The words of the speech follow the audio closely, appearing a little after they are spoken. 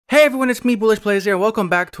Hey everyone, it's me, Bullish Plays here. Welcome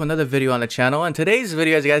back to another video on the channel. In today's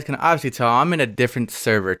video, as you guys can obviously tell, I'm in a different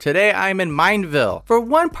server. Today, I'm in Mineville for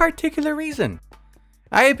one particular reason.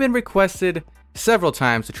 I have been requested several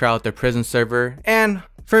times to try out their prison server, and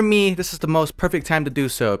for me, this is the most perfect time to do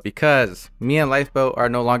so because me and Lifeboat are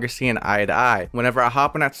no longer seeing eye to eye. Whenever I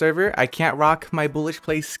hop on that server, I can't rock my Bullish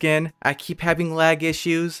Plays skin. I keep having lag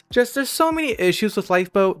issues. There's so many issues with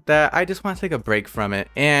Lifeboat that I just want to take a break from it.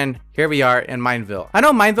 And here we are in Mineville. I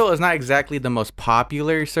know Mineville is not exactly the most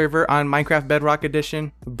popular server on Minecraft Bedrock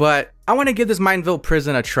Edition, but I want to give this Mineville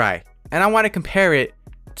prison a try. And I want to compare it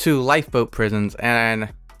to Lifeboat prisons. And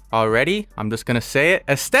already, I'm just going to say it,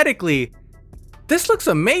 aesthetically, this looks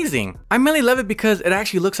amazing. I mainly love it because it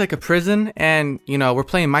actually looks like a prison and, you know, we're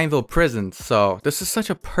playing Mineville Prisons. So this is such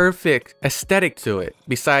a perfect aesthetic to it.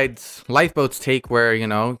 Besides Lifeboat's take where, you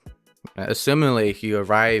know, assumingly you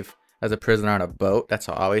arrive as a prisoner on a boat. That's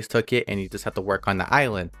how I always took it. And you just have to work on the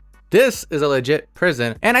island. This is a legit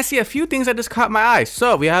prison. And I see a few things that just caught my eye.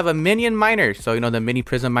 So we have a minion miner. So, you know, the mini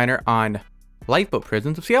prison miner on Lifeboat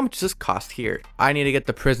Prisons. Let's see how much this cost here. I need to get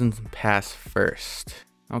the prison pass first.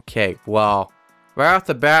 Okay, well, right off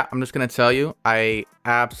the bat, I'm just going to tell you, I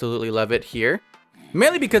absolutely love it here.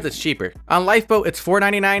 Mainly because it's cheaper. On Lifeboat, it's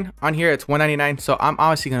 $4.99. On here, it's $1.99. So I'm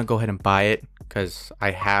obviously going to go ahead and buy it because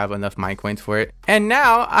I have enough mine coins for it. And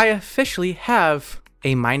now I officially have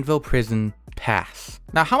a Mineville Prison pass.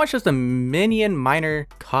 Now, how much does the minion miner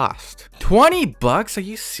cost? 20 bucks? Are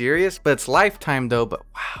you serious? But it's lifetime though. But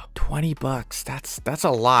wow, 20 bucks. That's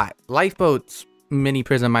a lot. Lifeboat's mini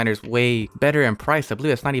prison miner is way better in price. I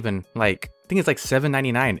believe it's not even like, I think it's like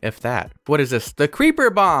 $7.99 if that. What is this? The creeper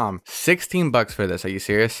bomb. 16 bucks for this. Are you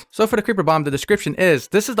serious? So for the creeper bomb, the description is,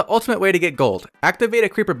 this is the ultimate way to get gold. Activate a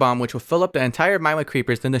creeper bomb which will fill up the entire mine with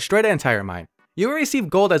creepers, then destroy the entire mine. You will receive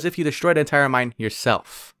gold as if you destroyed the entire mine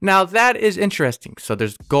yourself. Now that is interesting. So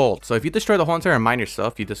there's gold. So if you destroy the whole entire mine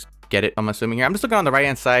yourself, you just get it, I'm assuming here. I'm just looking on the right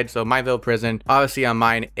hand side. So Mineville Prison, obviously on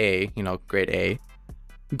mine A, you know, grade A.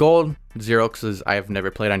 Gold 0 because I've never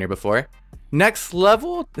played on here before. Next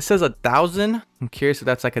level, it says 1,000. I'm curious if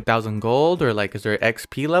that's like 1,000 gold or like is there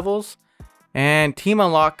XP levels? And team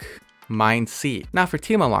unlock mine C. Now for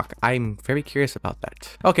team unlock, I'm very curious about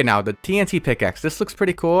that. Okay, now the TNT pickaxe. This looks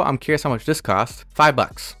pretty cool. I'm curious how much this costs. 5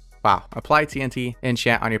 bucks. Wow. Apply TNT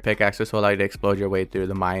enchant on your pickaxes to allow you to explode your way through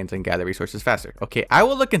the mines and gather resources faster. Okay, I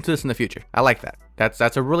will look into this in the future. I like that.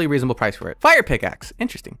 That's a really reasonable price for it. Fire pickaxe.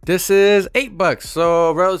 Interesting. This is 8 bucks,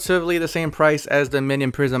 so relatively the same price as the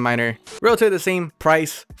minion prison miner. Relatively the same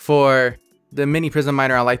price for the mini prison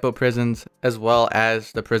miner on Lifeboat Prisons, as well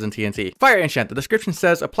as the prison TNT. Fire enchant. The description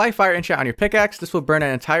says, apply fire enchant on your pickaxe. This will burn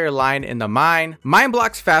an entire line in the mine. Mine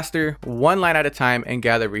blocks faster, one line at a time, and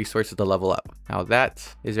gather resources to level up. Now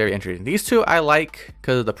that is very interesting. These two I like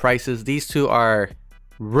because of the prices. These two are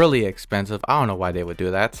really expensive. I don't know why they would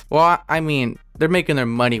do that. Well, I mean, they're making their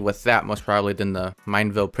money with that most probably than the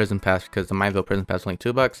Mineville Prison Pass because the Mineville Prison Pass is only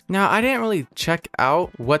 2 bucks. Now, I didn't really check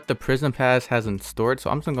out what the Prison Pass has in stored,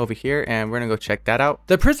 so I'm just gonna go over here and we're gonna go check that out.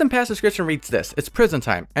 The Prison Pass description reads this. It's prison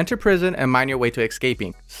time. Enter prison and mine your way to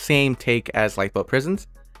escaping. Same take as Lifeboat Prisons.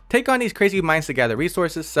 Take on these crazy mines to gather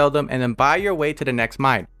resources, sell them, and then buy your way to the next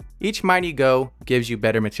mine. Each mine you go gives you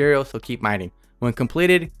better material, so keep mining. When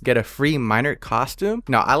completed, get a free miner costume.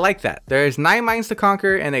 Now, I like that. There's 9 mines to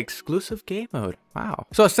conquer and exclusive game mode. Wow.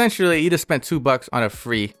 So essentially, you just spent 2 bucks on a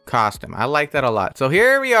free costume. I like that a lot. So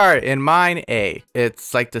here we are in mine A.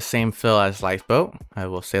 It's like the same feel as Lifeboat. I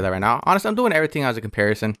will say that right now. Honestly, I'm doing everything as a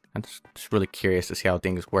comparison. I'm just really curious to see how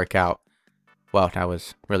things work out. Wow, that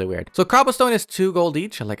was really weird. So cobblestone is 2 gold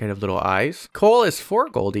each. I like I have little eyes. Coal is 4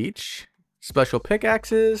 gold each. Special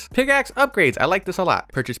pickaxes. Pickaxe upgrades. I like this a lot.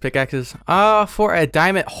 Purchase pickaxes. For a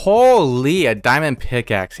diamond. Holy, a diamond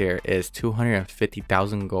pickaxe here is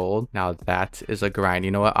 250,000 gold. Now that is a grind. You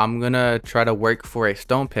know what? I'm gonna try to work for a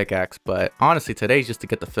stone pickaxe, but honestly, today's just to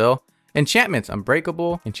get the fill. Enchantments.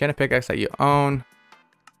 Unbreakable. Enchanted pickaxe that you own.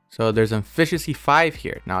 So there's efficiency 5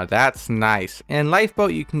 here. Now that's nice. In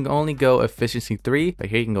Lifeboat, you can only go efficiency 3, but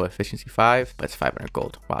here you can go efficiency 5, but it's 500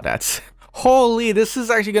 gold. Wow, that's... Holy, this is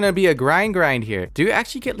actually going to be a grind here. Do you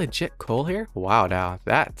actually get legit coal here? Wow, now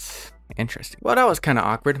that's interesting. Well, that was kind of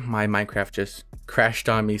awkward. My Minecraft just crashed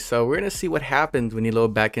on me. So we're going to see what happens when you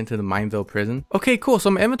load back into the Mineville prison. Okay, cool. So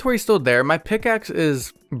my inventory is still there. My pickaxe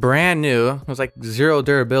is brand new. There's like 0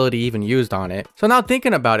 durability even used on it. So now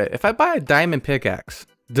thinking about it, if I buy a diamond pickaxe,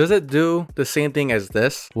 does it do the same thing as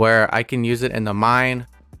this where I can use it in the mine?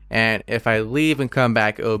 And if I leave and come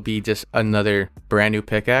back, it'll be just another brand new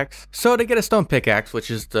pickaxe. So to get a stone pickaxe,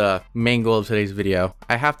 which is the main goal of today's video,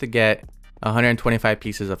 I have to get 125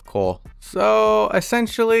 pieces of coal. So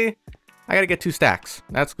essentially, I gotta get 2 stacks.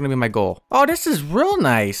 That's gonna be my goal. Oh, this is real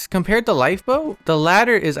nice. Compared to Lifeboat, the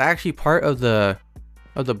ladder is actually part of the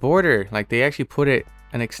border. Like they actually put it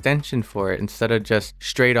an extension for it instead of just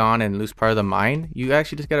straight on and lose part of the mine. You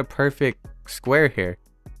actually just get a perfect square here.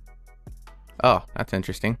 Oh, that's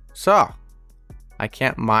interesting. So, I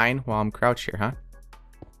can't mine while I'm crouched here, huh?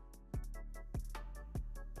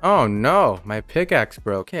 Oh no, my pickaxe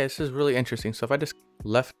broke. Okay, this is really interesting. So if I just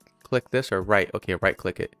left click this or right, okay, right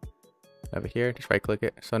click it. Over here, just right click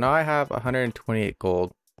it. So now I have 128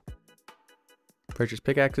 gold. Purchase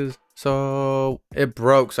pickaxes. So it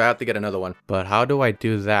broke, so I have to get another one. But how do I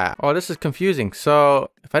do that? Oh, this is confusing.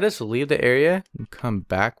 So if I just leave the area and come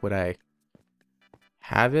back, would I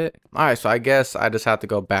have it? All right, so I guess I just have to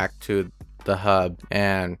go back to the hub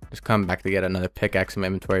and just come back to get another pickaxe in my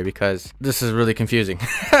inventory because this is really confusing.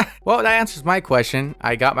 Well, that answers my question.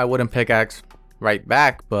 I got my wooden pickaxe right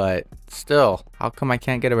back, but still, how come I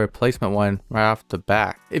can't get a replacement one right off the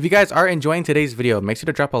bat? If you guys are enjoying today's video, make sure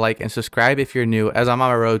to drop a like and subscribe if you're new, as I'm on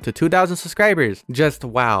my road to 2,000 subscribers. Just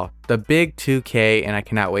wow, the big 2K, and I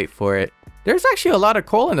cannot wait for it. There's actually a lot of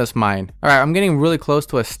coal in this mine. All right, I'm getting really close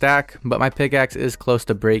to a stack, but my pickaxe is close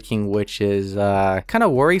to breaking, which is kind of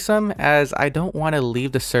worrisome, as I don't want to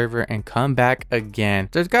leave the server and come back again.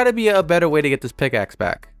 There's got to be a better way to get this pickaxe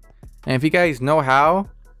back. And if you guys know how,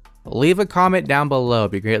 leave a comment down below.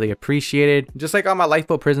 It'd be greatly appreciated. Just like on my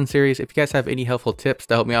Lifeboat Prison series, if you guys have any helpful tips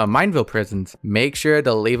to help me out in Mineville Prisons, make sure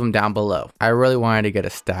to leave them down below. I really wanted to get a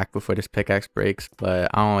stack before this pickaxe breaks, but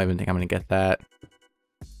I don't even think I'm going to get that.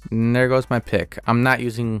 And there goes my pick. I'm not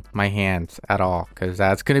using my hands at all because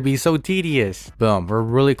that's going to be so tedious. Boom, we're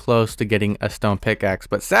really close to getting a stone pickaxe,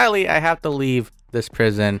 but sadly I have to leave this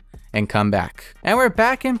prison and come back. And we're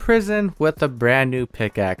back in prison with a brand new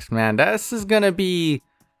pickaxe. Man, this is going to be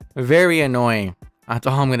very annoying. That's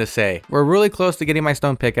all I'm going to say. We're really close to getting my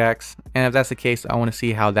stone pickaxe, and if that's the case, I want to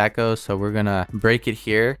see how that goes. So we're going to break it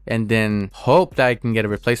here and then hope that I can get a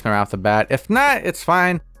replacement right off the bat. If not, it's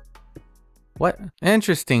fine. What?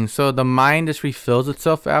 Interesting. So the mine just refills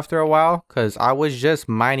itself after a while? Because I was just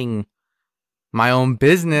mining my own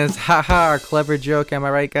business. Haha, clever joke. Am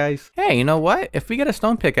I right, guys? Hey, you know what? If we get a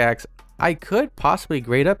stone pickaxe, I could possibly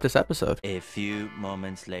grade up this episode. A few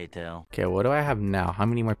moments later. Okay, what do I have now? How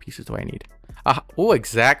many more pieces do I need? Oh,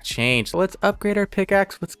 exact change. So let's upgrade our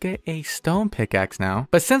pickaxe. Let's get a stone pickaxe now.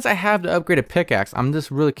 But since I have the upgraded pickaxe, I'm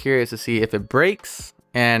just really curious to see if it breaks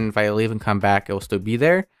and if I leave and come back, it will still be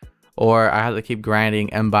there. Or I have to keep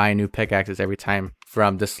grinding and buying new pickaxes every time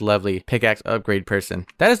from this lovely pickaxe upgrade person.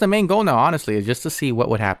 That is the main goal now, honestly, is just to see what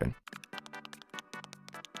would happen.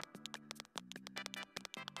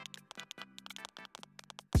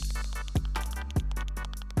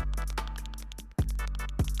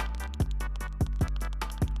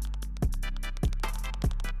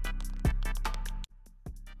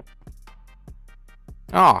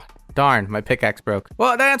 Oh, darn, my pickaxe broke.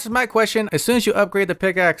 Well, that answers my question. As soon as you upgrade the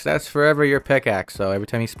pickaxe, that's forever your pickaxe. So every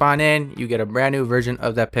time you spawn in, you get a brand new version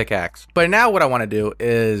of that pickaxe. But now what I want to do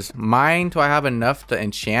is mine till I have enough to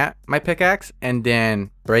enchant my pickaxe and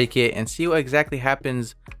then break it and see what exactly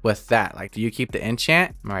happens with that. Like, do you keep the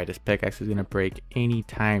enchant? All right, this pickaxe is going to break any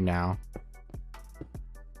time now.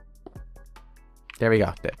 There we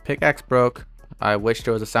go. The pickaxe broke. I wish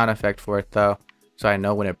there was a sound effect for it though, so I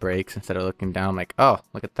know when it breaks instead of looking down like, oh,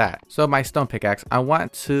 look at that. So my stone pickaxe, I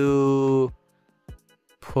want to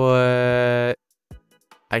put,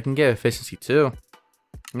 I can get efficiency 2. You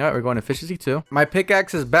know what, we're going efficiency 2. My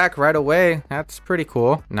pickaxe is back right away. That's pretty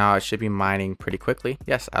cool. Now it should be mining pretty quickly.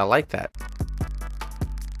 Yes, I like that.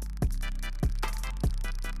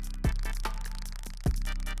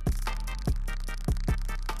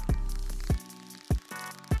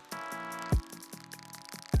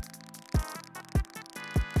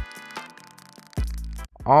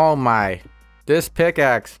 Oh my, this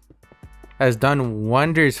pickaxe has done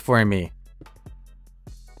wonders for me.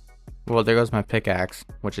 Well, there goes my pickaxe,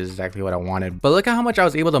 which is exactly what I wanted. But look at how much I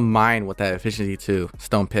was able to mine with that efficiency 2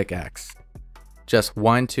 stone pickaxe. Just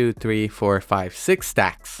 1, 2, 3, 4, 5, 6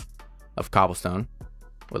 stacks of cobblestone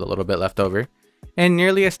with a little bit left over and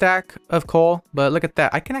nearly a stack of coal. But look at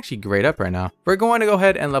that, I can actually grade up right now. We're going to go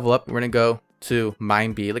ahead and level up. We're going to go to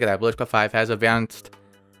mine B. Look at that, Village Club 5 has advanced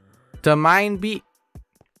to mine B.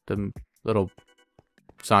 The little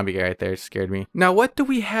zombie guy right there scared me. Now, what do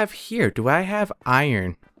we have here? Do I have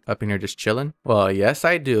iron up in here just chilling? Well, yes,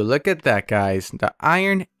 I do. Look at that, guys. The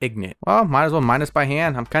iron ignite. Well, might as well mine this by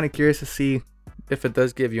hand. I'm kind of curious to see if it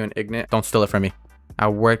does give you an ignite. Don't steal it from me. I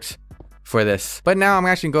worked for this. But now I'm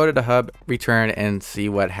actually going to go to the hub, return, and see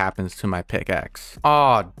what happens to my pickaxe.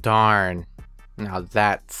 Oh, darn. Now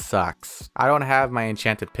that sucks. I don't have my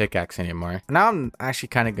enchanted pickaxe anymore. Now I'm actually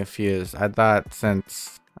kind of confused. I thought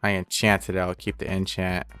since I enchanted it, I'll keep the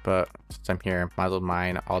enchant, but since I'm here, might as well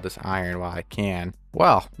mine all this iron while I can.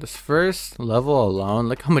 Well, this first level alone,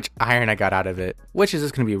 look how much iron I got out of it, which is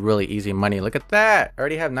just gonna be really easy money. Look at that, I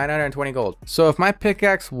already have 920 gold. So if my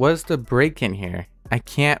pickaxe was to break in here, I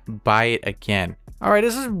can't buy it again. All right,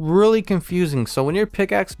 this is really confusing. So when your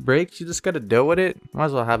pickaxe breaks, you just gotta deal with it. Might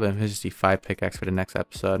as well have a 55 pickaxe for the next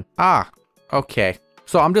episode. Okay.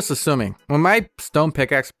 So I'm just assuming when my stone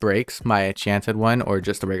pickaxe breaks, my enchanted one or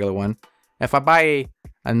just a regular one, if I buy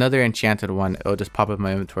another enchanted one, it'll just pop up in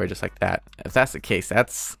my inventory just like that. If that's the case,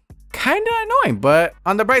 that's kind of annoying, but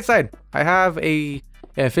on the bright side, I have a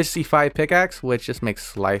 55 pickaxe, which just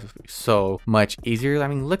makes life so much easier. I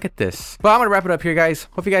mean, look at this. But I'm gonna wrap it up here, guys.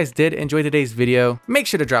 Hope you guys did enjoy today's video. Make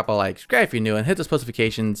sure to drop a like, subscribe if you're new, and hit those post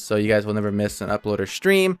notifications so you guys will never miss an upload or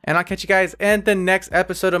stream. And I'll catch you guys in the next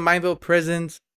episode of Mineville Prisons.